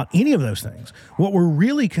about any of those things. What we're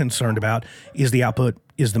really concerned about is the output,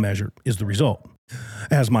 is the measure, is the result.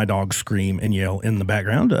 As my dogs scream and yell in the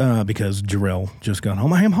background because Jarrell just got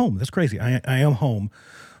home. I am home. That's crazy. I am home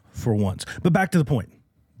for once. But back to the point.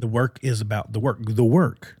 The work is about the work,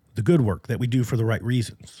 the good work that we do for the right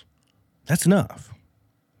reasons. That's enough.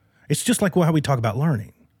 It's just like how we talk about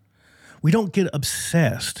learning. We don't get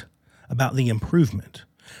obsessed about the improvement.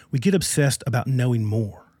 We get obsessed about knowing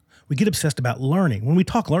more. We get obsessed about learning. When we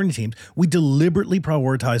talk learning teams, we deliberately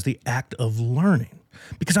prioritize the act of learning,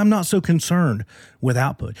 because I'm not so concerned with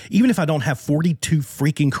output. Even if I don't have 42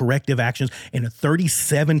 freaking corrective actions and a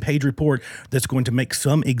 37-page report that's going to make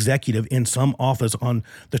some executive in some office on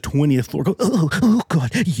the 20th floor go, oh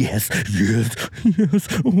God, yes.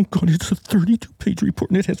 Oh God, it's a 32-page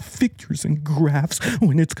report and it has figures and graphs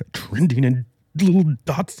when it's got trending and little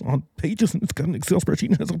dots on pages, and it's got an Excel spreadsheet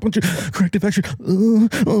and has a bunch of corrective action.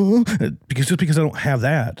 Because just because I don't have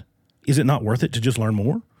that, is it not worth it to just learn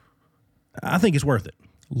more? I think it's worth it.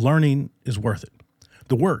 Learning is worth it.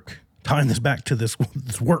 The work, tying this back to this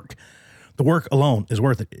work, the work alone is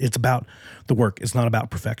worth it. It's about the work. It's not about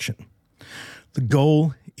perfection. The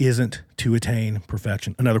goal isn't to attain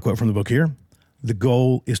perfection. Another quote from the book here. The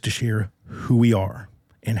goal is to share who we are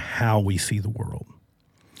and how we see the world.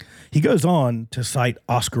 He goes on to cite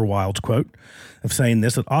Oscar Wilde's quote of saying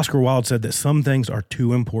this, that Oscar Wilde said that some things are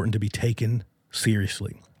too important to be taken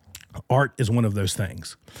seriously. Art is one of those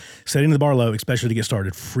things. Setting the bar low, especially to get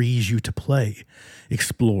started, frees you to play,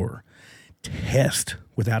 explore, test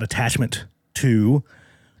without attachment to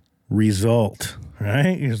result.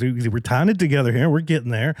 Right? We're tying it together here. We're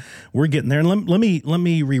getting there. And let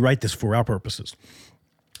me rewrite this for our purposes.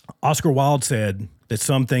 Oscar Wilde said that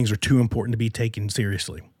some things are too important to be taken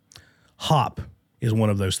seriously. Hop is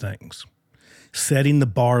one of those things. Setting the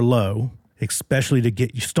bar low, especially to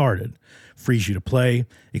get you started, frees you to play,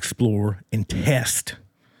 explore, and test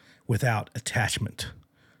without attachment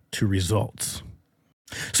to results.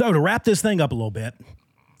 So to wrap this thing up a little bit,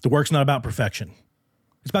 the work's not about perfection.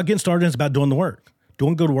 It's about getting started. It's about doing the work.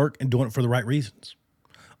 Doing good work and doing it for the right reasons.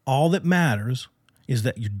 All that matters is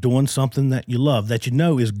that you're doing something that you love, that you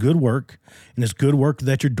know is good work, and it's good work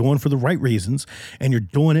that you're doing for the right reasons, and you're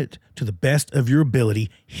doing it to the best of your ability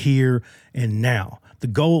here and now. The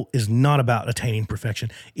goal is not about attaining perfection.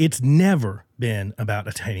 It's never been about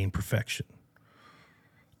attaining perfection.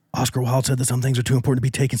 Oscar Wilde said that some things are too important to be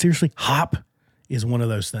taken seriously. Hop is one of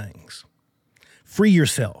those things. Free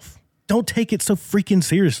yourself. Don't take it so freaking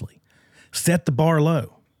seriously. Set the bar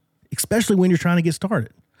low, especially when you're trying to get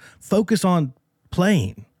started. Focus on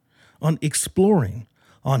playing, on exploring,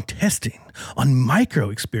 on testing, on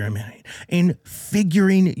micro-experimenting, and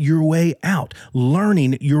figuring your way out,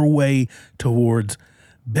 learning your way towards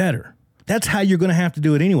better. That's how you're going to have to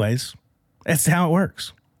do it anyways. That's how it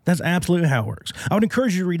works. That's absolutely how it works. I would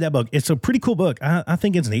encourage you to read that book. It's a pretty cool book. I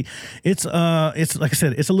think it's neat. It's like I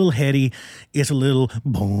said, it's a little heady. It's a little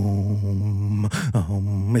boom.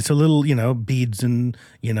 It's a little, beads and,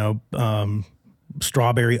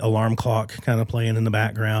 strawberry alarm clock kind of playing in the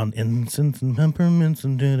background. Incense and peppermints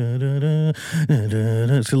and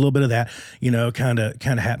it's a little bit of that, kind of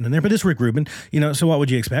happening there. But it's Rick Rubin, so what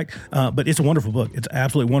would you expect? But it's a wonderful book. It's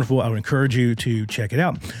absolutely wonderful. I would encourage you to check it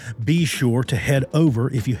out. Be sure to head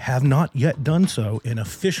over, if you have not yet done so, and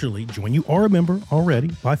officially join. You are a member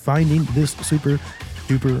already by finding this super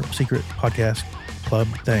duper secret podcast club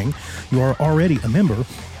thing. You are already a member.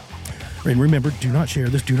 And remember, do not share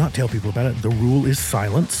this. Do not tell people about it. The rule is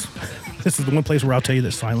silence. This is the one place where I'll tell you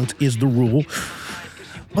that silence is the rule.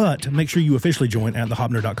 But make sure you officially join at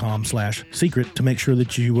thehopnerd.com/secret to make sure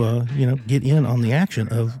that you, get in on the action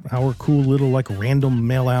of our cool little random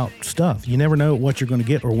mail out stuff. You never know what you're going to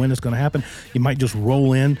get or when it's going to happen. You might just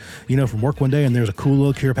roll in, from work one day and there's a cool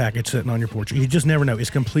little care package sitting on your porch. You just never know. It's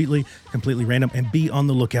completely random, and be on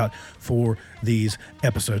the lookout for these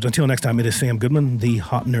episodes. Until next time, it is Sam Goodman, the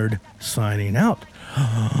Hop Nerd, signing out.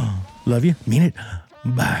 Love you. Mean it.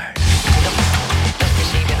 Bye.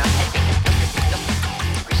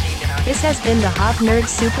 This has been the Hop Nerd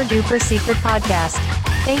Super Duper Secret Podcast.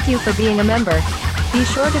 Thank you for being a member. Be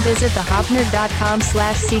sure to visit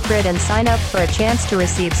thehopnerd.com/secret and sign up for a chance to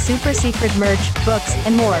receive super secret merch, books,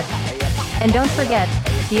 and more. And don't forget,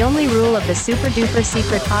 the only rule of the Super Duper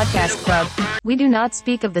Secret Podcast Club: we do not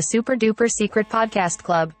speak of the Super Duper Secret Podcast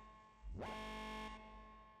Club.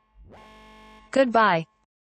 Goodbye.